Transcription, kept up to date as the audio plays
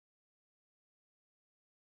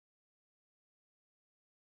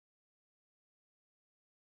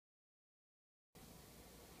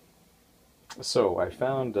So I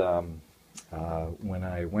found when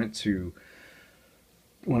I went to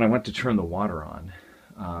turn the water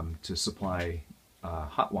on to supply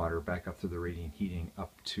hot water back up to the radiant heating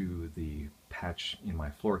up to the patch in my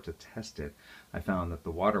floor to test it, I found that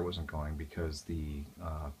the water wasn't going because the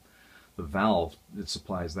valve that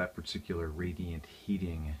supplies that particular radiant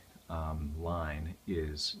heating line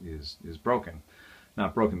is broken.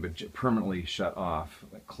 Not broken, but permanently shut off,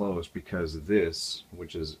 closed, because this,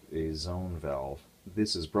 which is a zone valve,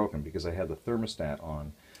 this is broken because I had the thermostat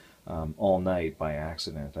on all night by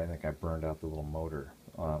accident. I think I burned out the little motor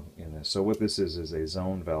in this. So what this is a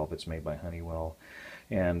zone valve. It's made by Honeywell,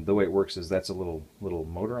 and the way it works is that's a little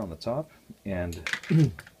motor on the top, and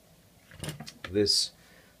this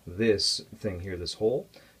thing here, this hole,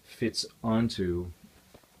 fits onto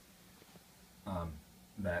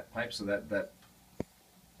that pipe. So that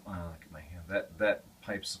look at my hand. That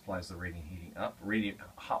pipe supplies the radiant heating up, radiant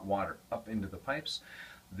hot water up into the pipes.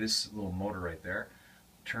 This little motor right there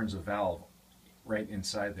turns a valve right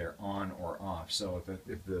inside there, on or off. So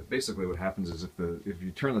basically what happens is if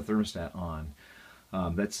you turn the thermostat on,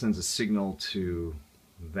 that sends a signal to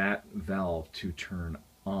that valve to turn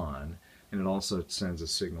on, and it also sends a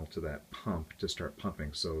signal to that pump to start pumping.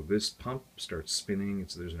 So this pump starts spinning.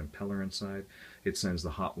 There's an impeller inside. It sends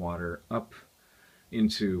the hot water up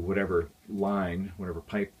into whatever line, whatever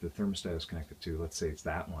pipe the thermostat is connected to. Let's say it's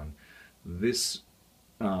that one. This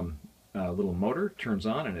little motor turns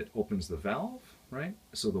on and it opens the valve, right?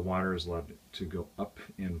 So the water is allowed to go up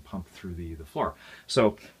and pump through the floor.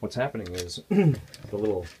 So what's happening is the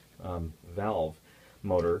little valve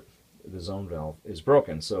motor, the zone valve, is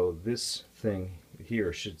broken. So this thing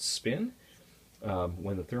here should spin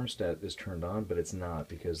when the thermostat is turned on, but it's not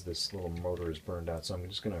because this little motor is burned out. So I'm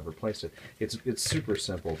just going to replace it. It's super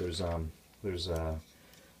simple. There's a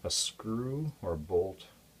screw or a bolt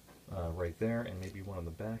right there, and maybe one on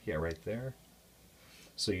the back. Yeah, right there.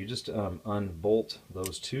 So you just unbolt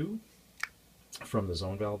those two from the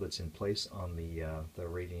zone valve that's in place on the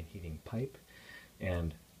radiant heating pipe,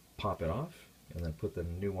 and pop it off, and then put the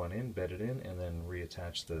new one in, bed it in, and then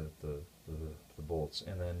reattach the bolts,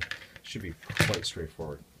 and then it should be quite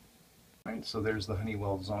straightforward. All right, so there's the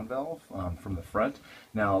Honeywell zone valve from the front.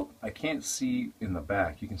 Now I can't see in the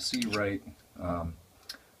back. You can see right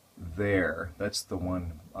there. That's the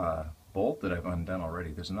one bolt that I've undone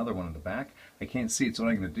already. There's another one in the back. I can't see it, so what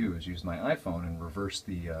I'm going to do is use my iPhone and reverse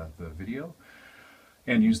the video,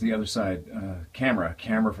 and use the other side camera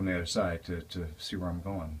from the other side to see where I'm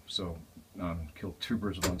going. So kill two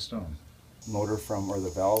birds with one stone. Motor or the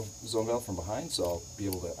valve, zone valve from behind, so I'll be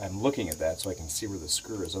able to, I'm looking at that so I can see where the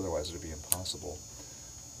screw is, otherwise it would be impossible.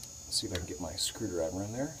 Let's see if I can get my screwdriver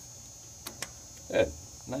in there. Good,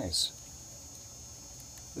 nice.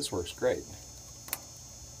 This works great.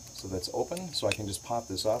 So that's open, so I can just pop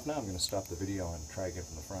this off now. I'm going to stop the video and try again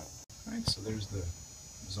from the front. Alright, so there's the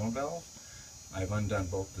zone valve. I've undone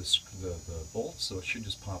both the bolts, so it should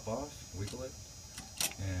just pop off, wiggle it,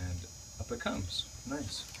 and up it comes.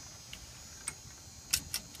 Nice.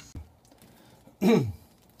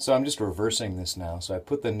 So I'm just reversing this now. So I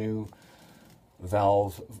put the new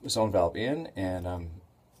zone valve in, and I'm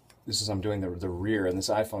doing the rear, and this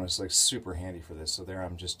iPhone is like super handy for this. So there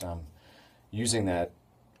I'm just using that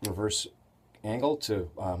reverse angle to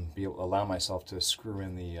allow myself to screw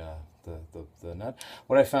in the nut.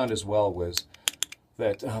 What I found as well was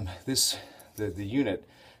that the unit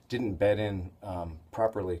didn't bed in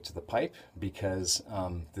properly to the pipe because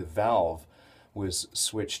the valve was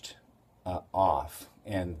switched off,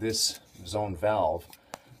 and this zone valve,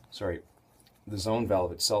 the zone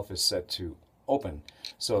valve itself is set to open.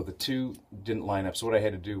 So the two didn't line up. So what I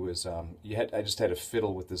had to do was I just had to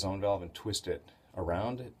fiddle with the zone valve and twist it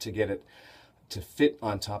around to get it to fit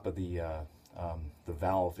on top of the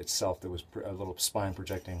valve itself. There was a little spine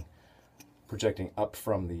projecting up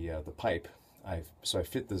from the pipe. So I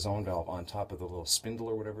fit the zone valve on top of the little spindle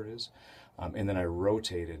or whatever it is, and then I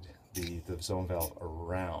rotated the zone valve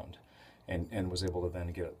around, and was able to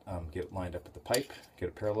then get it lined up at the pipe, get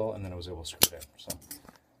it parallel, and then I was able to screw it in. So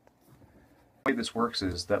the way this works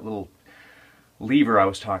is that little lever I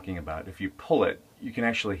was talking about. If you pull it, you can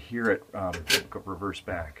actually hear it reverse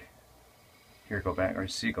back. Here, go back, or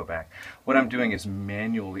see it go back. What I'm doing is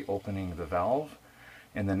manually opening the valve,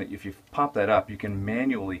 and then if you pop that up, you can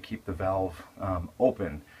manually keep the valve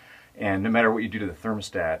open, and no matter what you do to the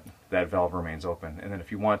thermostat, that valve remains open. And then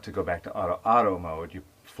if you want to go back to auto mode, you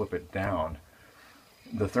flip it down.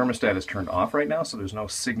 The thermostat is turned off right now, so there's no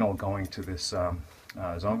signal going to this zone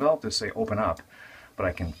valve to say open up, but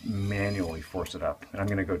I can manually force it up. And I'm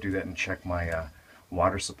going to go do that and check my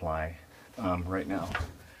water supply right now.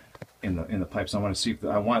 in the pipes. I want to see if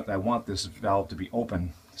I want this valve to be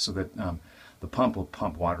open so that the pump will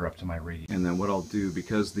pump water up to my radiant. And then what I'll do,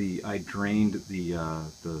 because I drained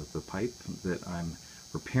the pipe that I'm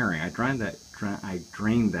repairing, I drained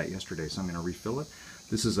that yesterday, so I'm going to refill it.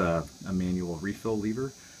 This is a manual refill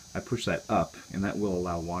lever. I push that up, and that will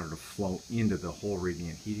allow water to flow into the whole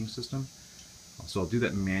radiant heating system. So I'll do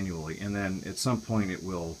that manually, and then at some point it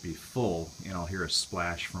will be full, and I'll hear a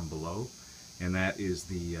splash from below, and that is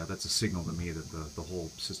that's a signal to me that the whole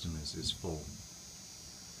system is full.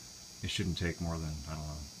 It shouldn't take more than, I don't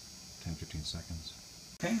know, 10-15 seconds.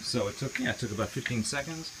 Okay, so it took about 15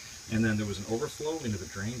 seconds, and then there was an overflow into the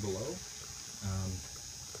drain below,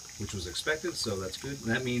 which was expected, so that's good. And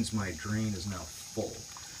that means my drain is now full.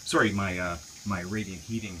 Sorry, my radiant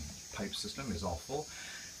heating pipe system is all full.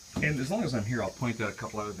 And as long as I'm here, I'll point out a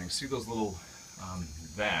couple other things. See those little,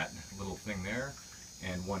 that little thing there,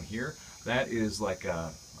 and one here? That is like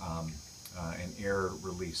an air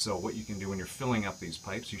release. So what you can do when you're filling up these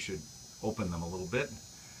pipes, you should open them a little bit.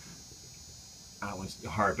 That one's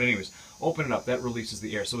hard, but anyways, open it up. That releases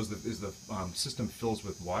the air. So as the system fills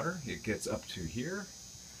with water, it gets up to here,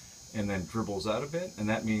 and then dribbles out a bit, and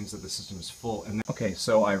that means that the system is full. And then, okay,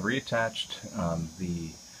 so I reattached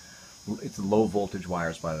it's low voltage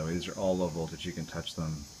wires, by the way. These are all low voltage. You can touch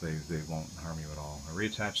them. They won't harm you at all. I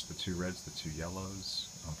reattached the two reds, the two yellows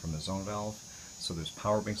from the zone valve. So there's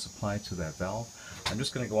power being supplied to that valve. I'm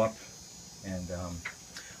just going to go up and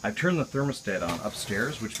I've turned the thermostat on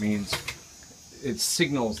upstairs, which means it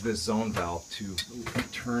signals this zone valve to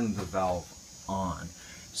turn the valve on.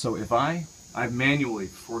 So if I've manually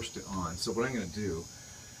forced it on. So what I'm going to do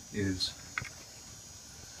is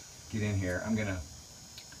get in here. I'm going to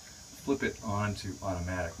flip it on to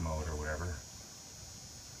automatic mode or whatever.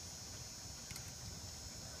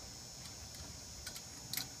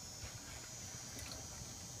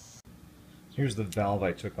 Here's the valve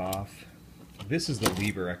I took off. This is the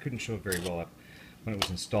lever. I couldn't show it very well when it was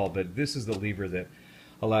installed, but this is the lever that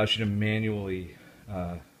allows you to manually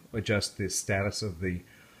adjust the status of the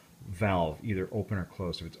valve, either open or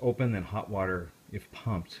closed. If it's open, then hot water, if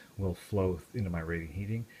pumped, will flow into my radiant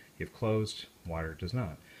heating. If closed, water does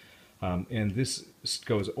not. And this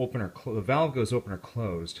goes open or closed. The valve goes open or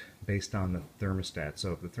closed based on the thermostat.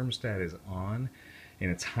 So if the thermostat is on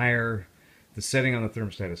and it's higher, the setting on the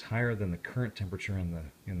thermostat is higher than the current temperature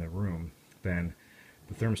in the room, then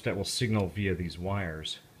the thermostat will signal via these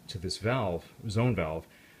wires to this valve, zone valve,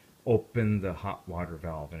 open the hot water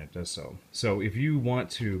valve, and it does so. So if you want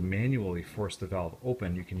to manually force the valve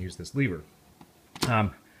open, you can use this lever.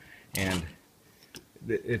 And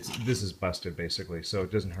this is busted basically, so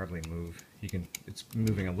it doesn't hardly move. It's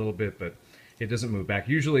moving a little bit, but it doesn't move back.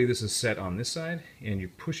 Usually this is set on this side, and you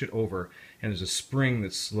push it over, and there's a spring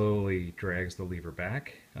that slowly drags the lever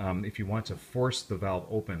back. If you want to force the valve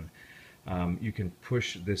open, you can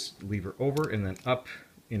push this lever over and then up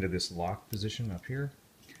into this lock position up here.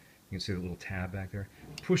 You can see the little tab back there.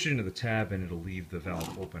 Push it into the tab and it'll leave the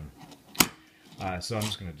valve open. So I'm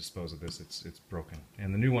just going to dispose of this. It's broken.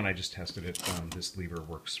 And the new one, I just tested it. This lever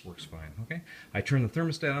works fine. Okay. I turned the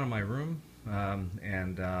thermostat on in my room,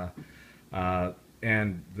 and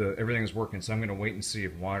everything is working. So I'm going to wait and see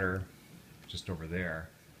if water, just over there,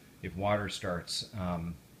 if water starts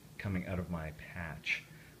coming out of my patch.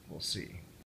 We'll see.